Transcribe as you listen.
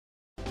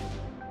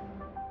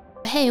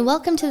Hey,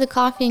 welcome to the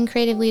Coffee and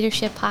Creative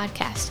Leadership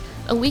Podcast,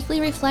 a weekly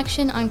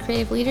reflection on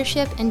creative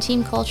leadership and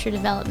team culture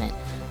development.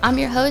 I'm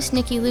your host,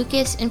 Nikki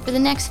Lucas, and for the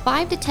next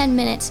 5 to 10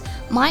 minutes,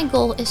 my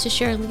goal is to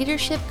share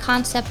leadership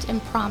concept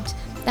and prompt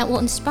that will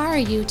inspire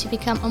you to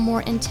become a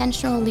more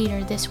intentional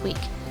leader this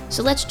week.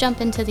 So let's jump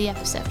into the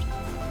episode.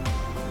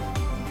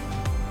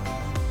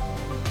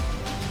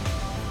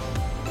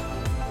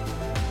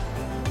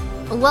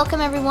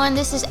 Welcome everyone,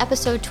 this is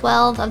episode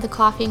 12 of the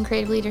Coffee and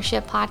Creative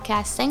Leadership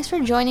Podcast. Thanks for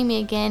joining me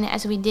again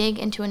as we dig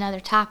into another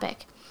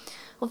topic.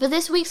 Well, for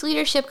this week's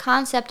leadership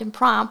concept and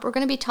prompt, we're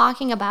going to be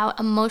talking about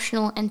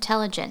emotional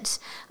intelligence,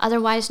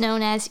 otherwise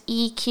known as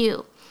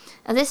EQ.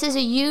 Now, this is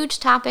a huge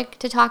topic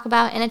to talk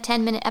about in a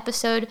 10-minute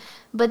episode,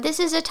 but this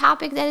is a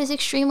topic that is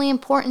extremely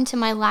important to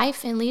my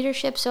life and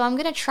leadership, so I'm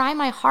going to try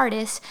my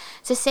hardest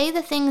to say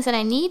the things that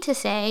I need to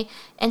say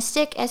and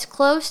stick as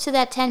close to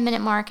that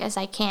 10-minute mark as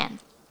I can.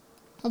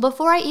 Well,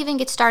 before I even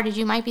get started,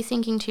 you might be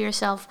thinking to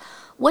yourself,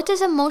 what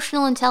does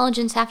emotional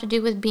intelligence have to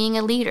do with being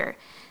a leader?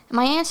 And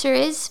my answer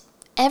is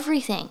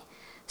everything.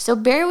 So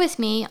bear with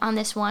me on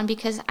this one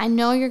because I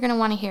know you're going to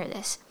want to hear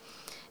this.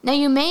 Now,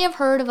 you may have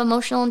heard of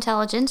emotional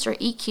intelligence or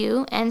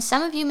EQ, and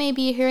some of you may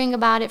be hearing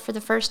about it for the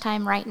first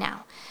time right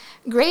now.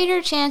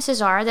 Greater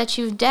chances are that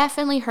you've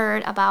definitely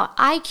heard about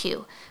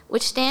IQ,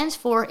 which stands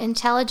for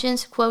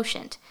intelligence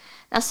quotient.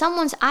 Now,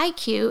 someone's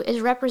IQ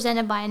is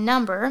represented by a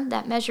number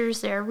that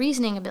measures their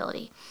reasoning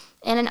ability.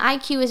 And an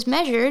IQ is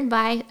measured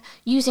by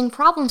using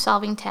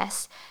problem-solving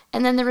tests,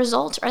 and then the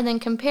results are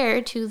then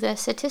compared to the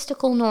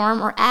statistical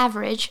norm or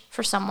average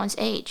for someone's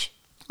age.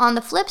 On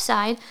the flip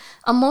side,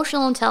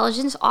 emotional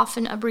intelligence,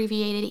 often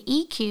abbreviated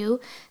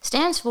EQ,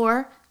 stands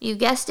for, you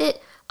guessed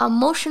it,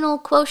 emotional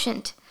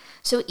quotient.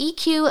 So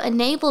EQ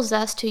enables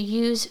us to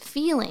use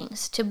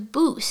feelings to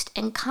boost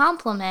and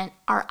complement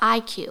our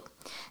IQ.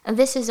 And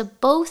this is a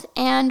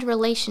both-and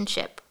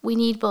relationship. We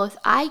need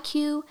both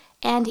IQ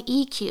and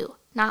EQ,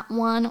 not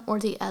one or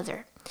the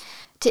other.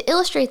 To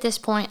illustrate this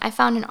point, I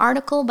found an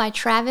article by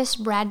Travis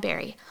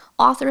Bradberry,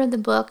 author of the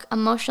book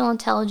Emotional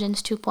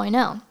Intelligence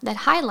 2.0, that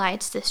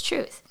highlights this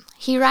truth.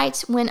 He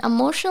writes, when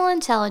emotional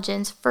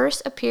intelligence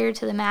first appeared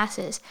to the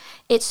masses,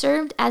 it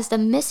served as the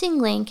missing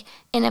link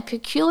in a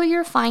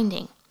peculiar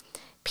finding.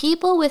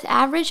 People with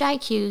average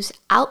IQs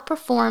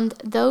outperformed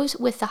those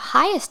with the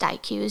highest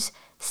IQs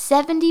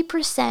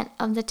 70%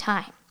 of the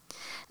time.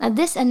 Now,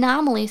 this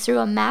anomaly threw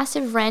a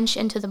massive wrench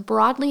into the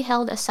broadly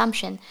held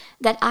assumption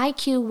that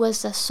IQ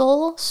was the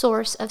sole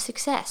source of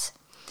success.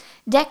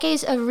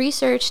 Decades of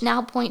research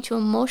now point to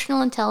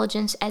emotional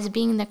intelligence as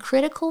being the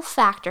critical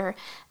factor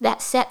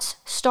that sets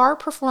star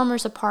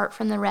performers apart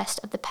from the rest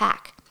of the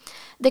pack.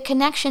 The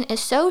connection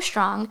is so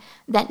strong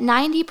that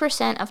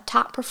 90% of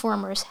top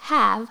performers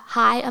have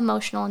high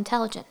emotional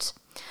intelligence.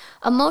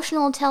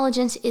 Emotional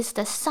intelligence is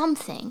the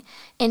something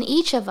in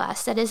each of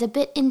us that is a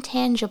bit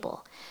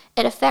intangible.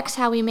 It affects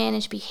how we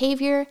manage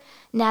behavior,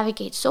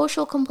 navigate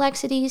social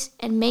complexities,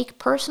 and make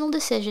personal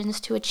decisions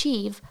to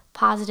achieve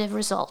positive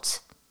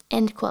results.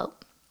 End quote.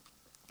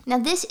 Now,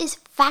 this is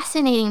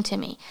fascinating to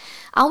me.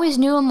 I always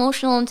knew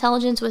emotional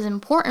intelligence was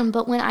important,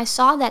 but when I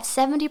saw that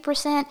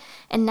 70%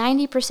 and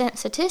 90%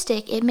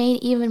 statistic, it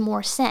made even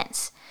more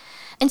sense.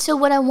 And so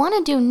what I want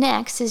to do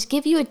next is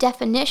give you a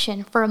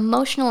definition for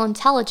emotional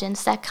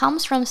intelligence that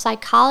comes from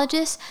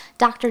psychologist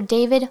Dr.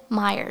 David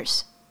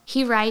Myers.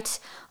 He writes,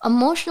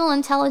 emotional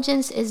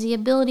intelligence is the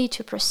ability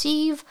to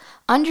perceive,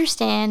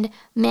 understand,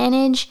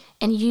 manage,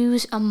 and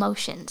use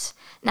emotions.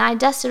 Now, I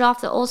dusted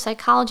off the old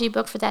psychology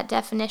book for that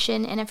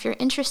definition, and if you're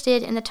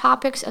interested in the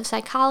topics of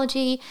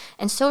psychology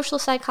and social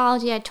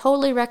psychology, I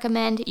totally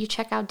recommend you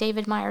check out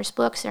David Myers'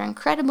 books. They're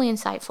incredibly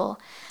insightful.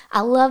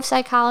 I love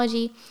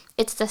psychology.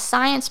 It's the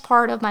science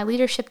part of my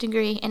leadership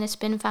degree, and it's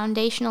been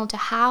foundational to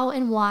how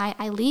and why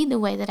I lead the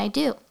way that I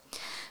do.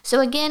 So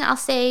again, I'll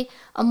say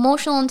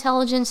emotional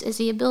intelligence is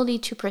the ability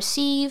to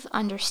perceive,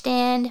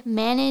 understand,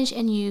 manage,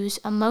 and use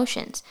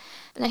emotions.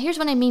 Now, here's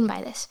what I mean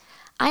by this.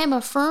 I am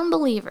a firm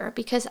believer,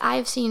 because I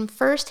have seen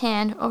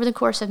firsthand over the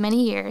course of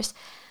many years,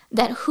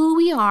 that who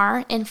we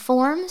are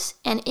informs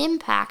and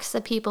impacts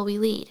the people we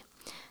lead.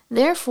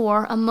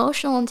 Therefore,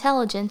 emotional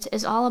intelligence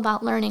is all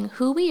about learning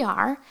who we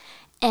are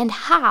and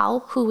how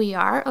who we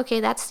are, okay,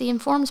 that's the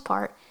informs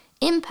part,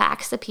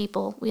 impacts the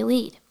people we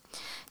lead.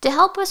 To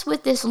help us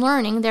with this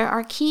learning, there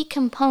are key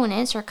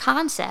components or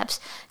concepts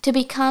to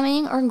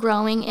becoming or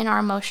growing in our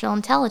emotional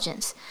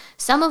intelligence,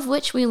 some of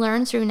which we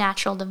learn through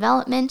natural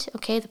development,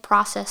 okay, the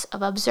process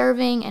of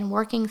observing and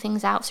working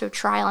things out through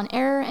trial and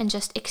error and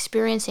just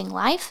experiencing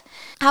life.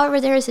 However,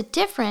 there is a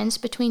difference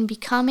between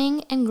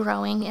becoming and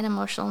growing in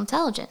emotional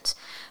intelligence.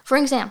 For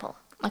example,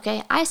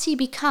 okay, I see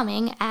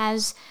becoming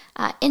as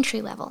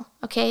entry level.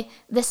 Okay,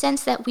 the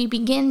sense that we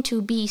begin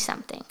to be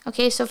something.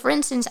 Okay, so for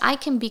instance, I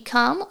can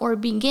become or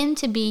begin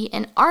to be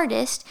an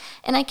artist,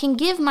 and I can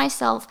give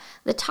myself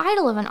the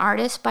title of an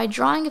artist by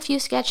drawing a few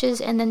sketches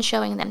and then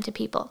showing them to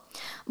people.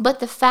 But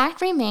the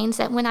fact remains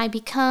that when I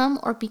become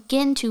or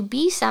begin to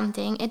be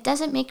something, it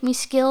doesn't make me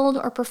skilled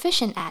or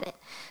proficient at it.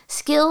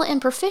 Skill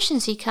and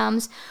proficiency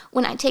comes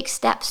when I take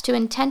steps to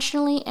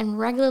intentionally and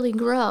regularly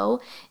grow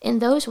in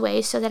those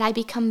ways so that I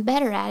become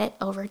better at it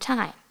over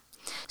time.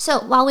 So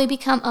while we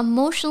become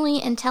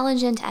emotionally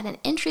intelligent at an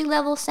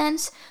entry-level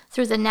sense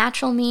through the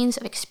natural means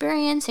of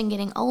experience and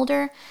getting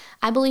older,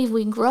 I believe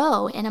we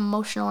grow in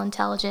emotional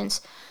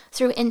intelligence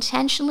through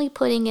intentionally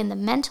putting in the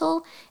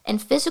mental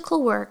and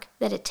physical work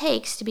that it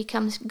takes to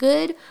become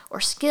good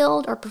or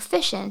skilled or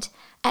proficient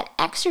at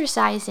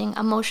exercising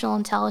emotional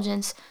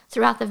intelligence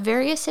throughout the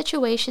various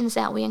situations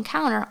that we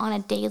encounter on a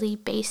daily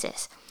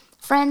basis.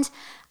 Friends,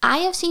 I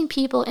have seen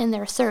people in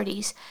their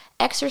 30s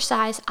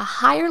exercise a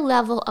higher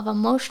level of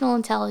emotional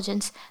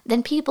intelligence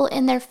than people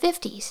in their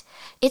 50s.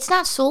 It's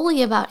not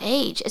solely about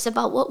age, it's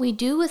about what we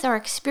do with our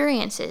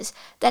experiences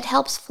that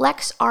helps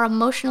flex our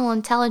emotional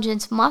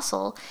intelligence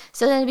muscle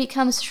so that it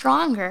becomes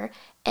stronger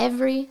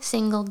every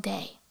single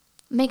day.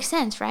 Makes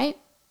sense, right?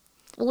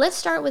 Well, let's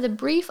start with a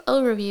brief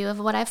overview of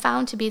what I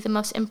found to be the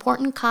most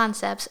important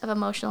concepts of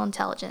emotional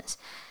intelligence.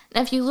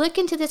 Now, if you look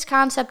into this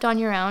concept on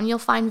your own, you'll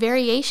find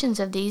variations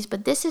of these,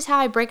 but this is how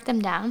I break them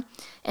down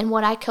and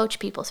what I coach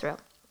people through.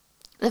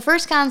 The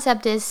first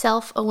concept is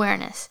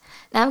self-awareness.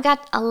 Now, I've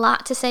got a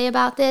lot to say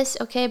about this,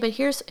 okay, but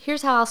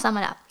here's how I'll sum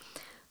it up.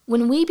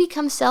 When we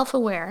become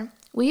self-aware,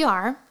 we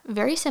are,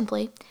 very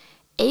simply,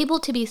 able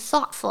to be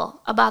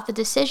thoughtful about the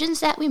decisions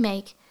that we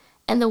make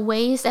and the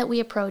ways that we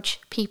approach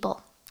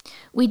people.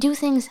 We do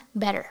things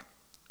better,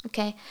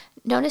 okay?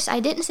 Notice I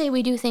didn't say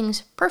we do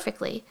things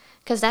perfectly,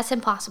 because that's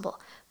impossible,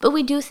 but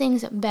we do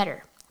things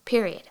better,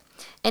 period.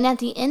 And at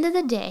the end of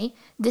the day,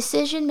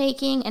 decision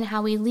making and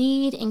how we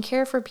lead and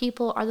care for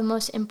people are the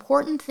most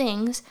important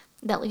things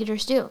that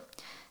leaders do.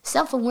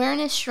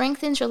 Self-awareness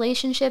strengthens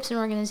relationships and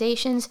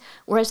organizations,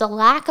 whereas a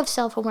lack of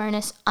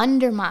self-awareness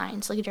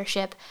undermines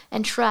leadership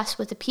and trust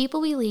with the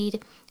people we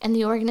lead and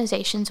the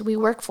organizations we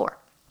work for.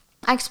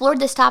 I explored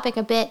this topic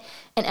a bit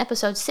in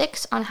episode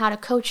 6 on how to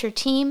coach your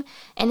team,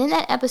 and in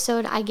that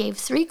episode I gave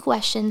 3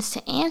 questions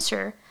to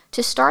answer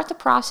to start the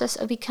process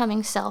of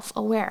becoming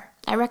self-aware.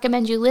 I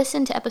recommend you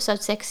listen to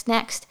episode 6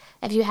 next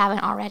if you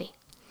haven't already.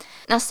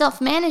 Now,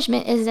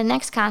 self-management is the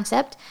next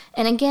concept,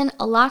 and again,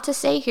 a lot to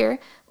say here,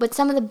 but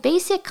some of the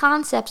basic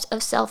concepts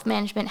of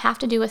self-management have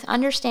to do with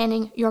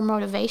understanding your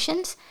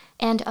motivations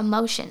and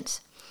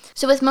emotions.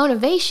 So with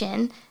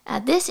motivation,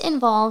 this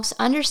involves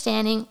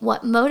understanding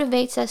what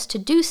motivates us to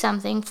do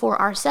something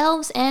for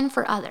ourselves and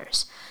for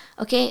others.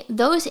 Okay,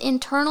 those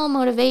internal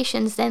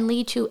motivations then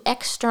lead to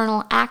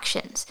external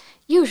actions,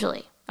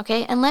 usually,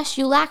 okay, unless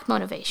you lack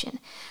motivation.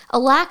 A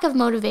lack of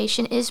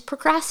motivation is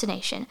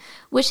procrastination,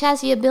 which has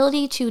the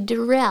ability to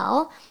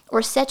derail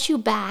or set you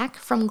back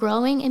from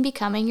growing and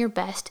becoming your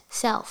best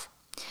self.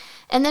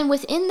 And then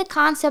within the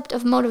concept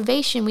of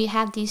motivation, we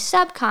have these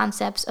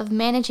sub-concepts of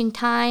managing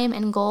time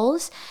and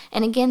goals.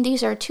 And again,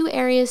 these are 2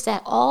 areas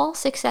that all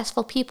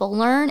successful people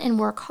learn and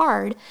work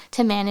hard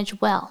to manage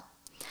well.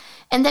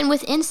 And then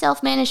within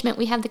self-management,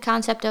 we have the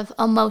concept of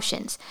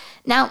emotions.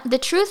 Now, the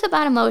truth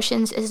about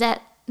emotions is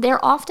that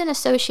they're often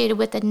associated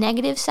with the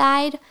negative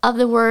side of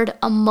the word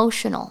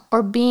emotional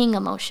or being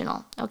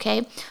emotional,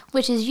 okay?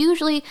 Which is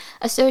usually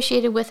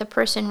associated with a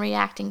person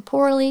reacting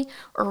poorly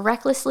or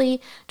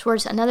recklessly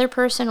towards another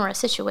person or a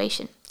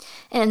situation.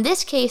 And in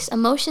this case,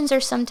 emotions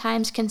are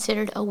sometimes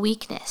considered a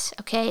weakness,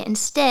 okay?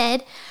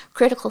 Instead,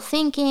 critical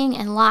thinking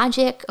and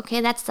logic,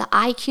 okay, that's the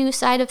IQ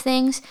side of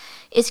things,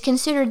 is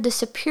considered the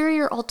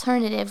superior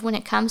alternative when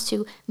it comes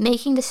to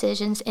making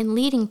decisions and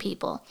leading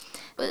people.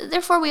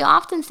 Therefore, we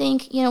often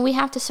think, we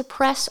have to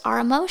suppress our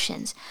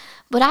emotions.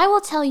 But I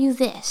will tell you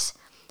this,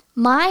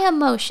 my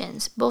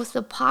emotions, both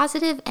the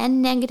positive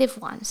and negative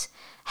ones,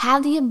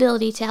 have the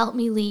ability to help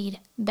me lead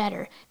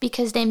better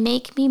because they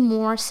make me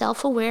more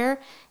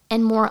self-aware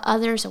and more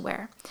others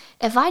aware.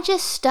 If I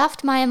just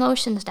stuffed my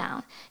emotions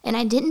down and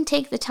I didn't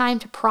take the time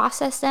to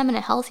process them in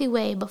a healthy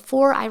way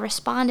before I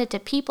responded to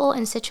people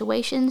and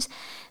situations,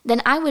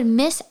 then I would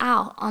miss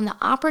out on the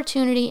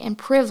opportunity and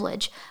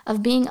privilege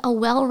of being a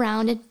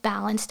well-rounded,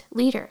 balanced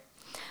leader.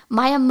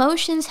 My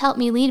emotions help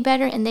me lead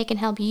better, and they can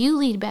help you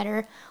lead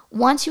better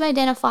once you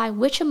identify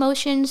which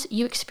emotions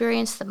you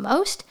experience the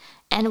most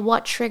and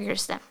what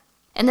triggers them.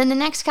 And then the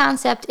next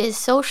concept is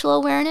social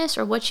awareness,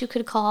 or what you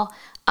could call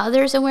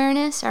others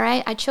awareness, all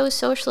right? I chose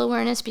social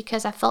awareness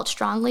because I felt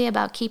strongly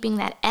about keeping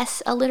that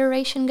S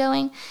alliteration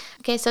going.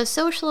 Okay, so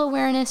social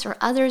awareness or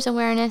others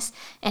awareness.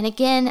 And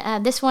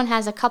again, this one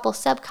has a couple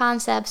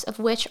sub-concepts of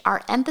which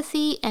are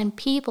empathy and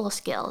people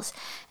skills.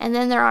 And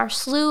then there are a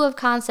slew of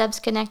concepts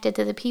connected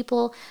to the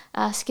people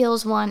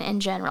skills one in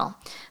general.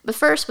 But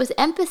first, with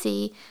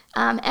empathy,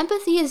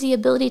 empathy is the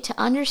ability to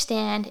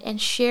understand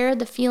and share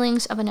the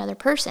feelings of another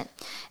person.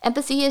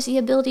 Empathy is the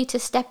ability to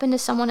step into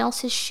someone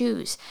else's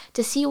shoes,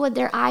 to see what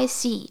their eyes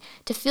see,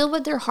 to feel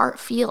what their heart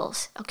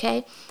feels,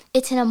 okay?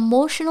 It's an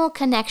emotional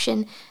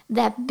connection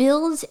that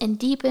builds and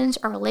deepens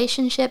our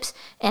relationships,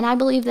 and I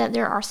believe that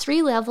there are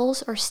 3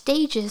 levels or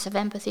stages of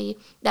empathy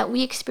that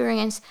we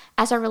experience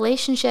as our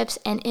relationships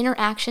and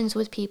interactions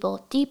with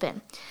people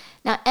deepen.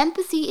 Now,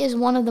 empathy is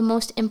one of the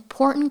most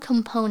important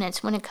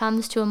components when it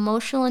comes to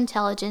emotional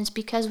intelligence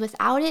because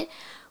without it,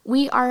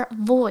 we are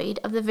void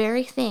of the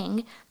very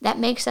thing that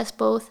makes us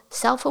both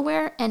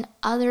self-aware and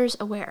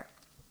others-aware.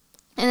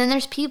 And then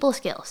there's people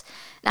skills.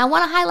 Now, I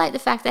want to highlight the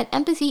fact that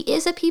empathy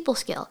is a people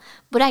skill,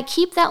 but I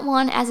keep that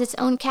one as its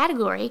own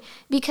category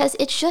because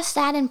it's just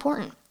that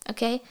important,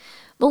 okay?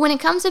 But when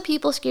it comes to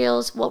people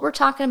skills, what we're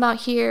talking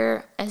about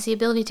here is the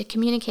ability to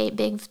communicate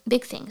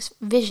big things,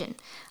 vision,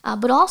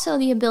 but also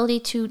the ability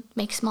to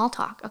make small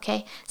talk,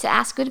 okay? To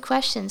ask good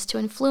questions, to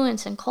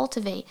influence and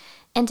cultivate,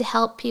 and to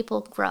help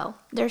people grow.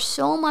 There's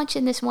so much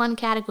in this one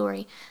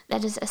category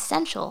that is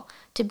essential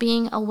to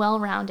being a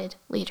well-rounded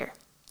leader.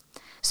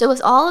 So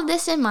with all of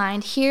this in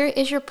mind, here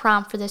is your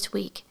prompt for this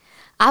week.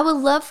 I would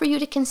love for you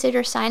to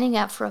consider signing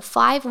up for a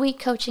 5-week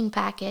coaching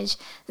package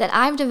that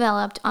I've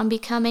developed on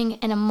becoming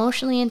an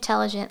emotionally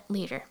intelligent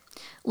leader,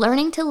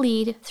 learning to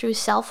lead through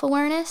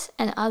self-awareness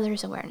and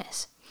others'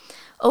 awareness.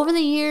 Over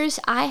the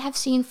years, I have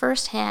seen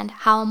firsthand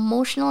how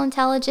emotional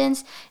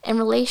intelligence and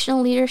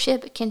relational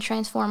leadership can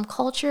transform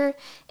culture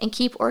and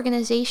keep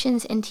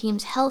organizations and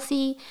teams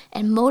healthy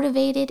and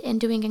motivated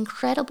and doing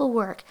incredible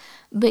work.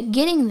 But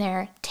getting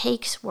there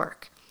takes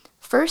work.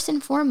 First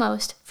and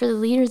foremost, for the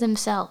leaders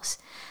themselves.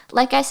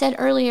 Like I said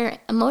earlier,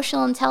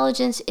 emotional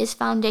intelligence is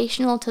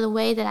foundational to the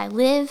way that I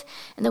live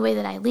and the way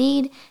that I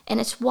lead, and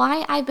it's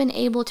why I've been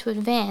able to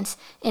advance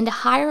into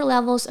higher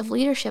levels of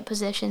leadership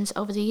positions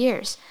over the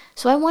years.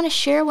 So I want to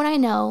share what I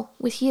know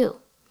with you.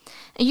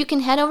 You can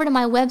head over to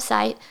my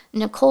website,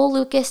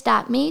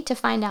 NicoleLucas.me, to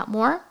find out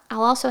more.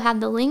 I'll also have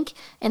the link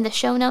in the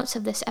show notes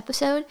of this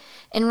episode.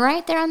 And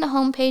right there on the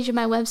homepage of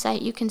my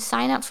website, you can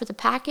sign up for the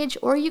package,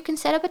 or you can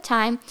set up a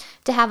time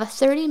to have a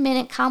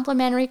 30-minute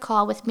complimentary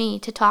call with me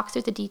to talk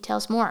through the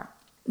details more.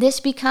 This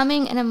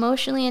Becoming an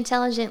Emotionally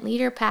Intelligent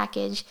Leader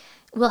package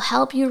will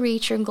help you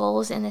reach your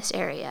goals in this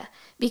area.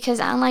 Because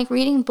unlike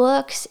reading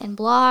books and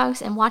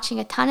blogs and watching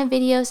a ton of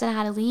videos on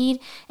how to lead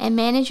and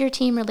manage your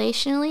team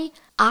relationally,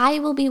 I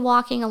will be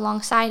walking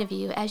alongside of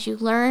you as you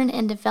learn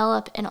and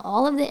develop in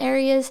all of the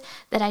areas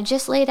that I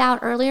just laid out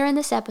earlier in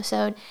this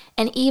episode,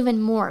 and even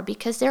more,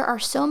 because there are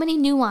so many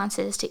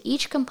nuances to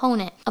each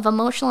component of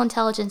emotional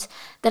intelligence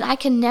that I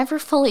can never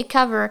fully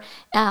cover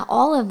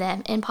all of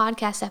them in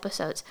podcast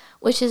episodes,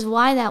 which is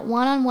why that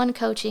one-on-one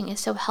coaching is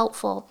so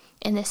helpful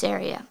in this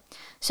area.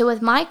 So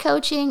with my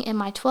coaching and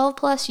my 12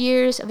 plus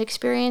years of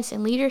experience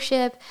in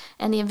leadership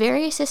and the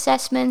various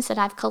assessments that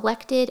I've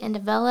collected and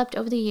developed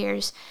over the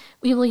years,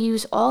 we will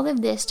use all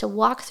of this to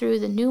walk through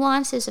the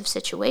nuances of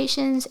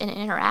situations and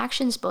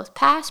interactions, both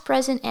past,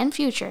 present, and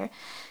future,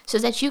 so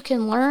that you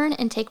can learn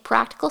and take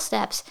practical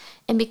steps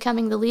in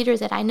becoming the leader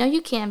that I know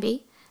you can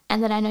be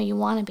and that I know you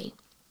want to be.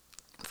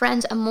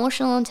 Friends,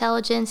 emotional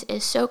intelligence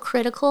is so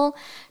critical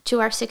to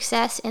our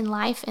success in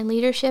life and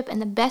leadership,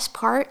 and the best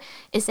part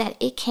is that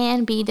it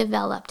can be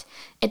developed.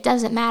 It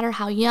doesn't matter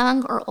how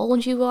young or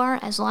old you are,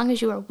 as long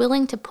as you are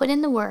willing to put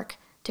in the work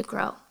to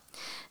grow.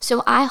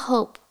 So I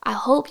hope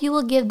you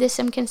will give this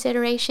some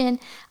consideration.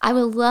 I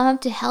would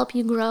love to help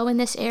you grow in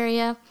this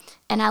area,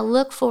 and I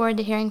look forward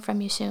to hearing from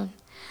you soon.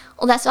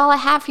 Well, that's all I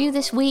have for you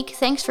this week.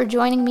 Thanks for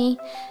joining me.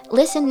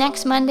 Listen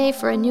next Monday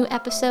for a new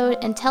episode.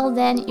 Until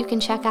then, you can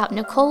check out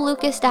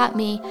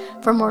NicoleLucas.me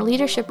for more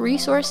leadership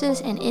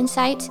resources and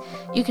insights.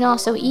 You can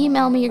also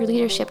email me your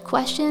leadership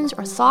questions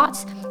or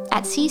thoughts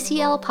at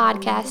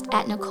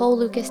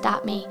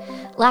cclpodcast@NicoleLucas.me.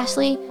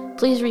 Lastly,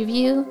 please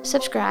review,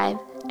 subscribe,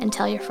 and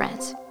tell your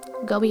friends.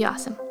 Go be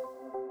awesome.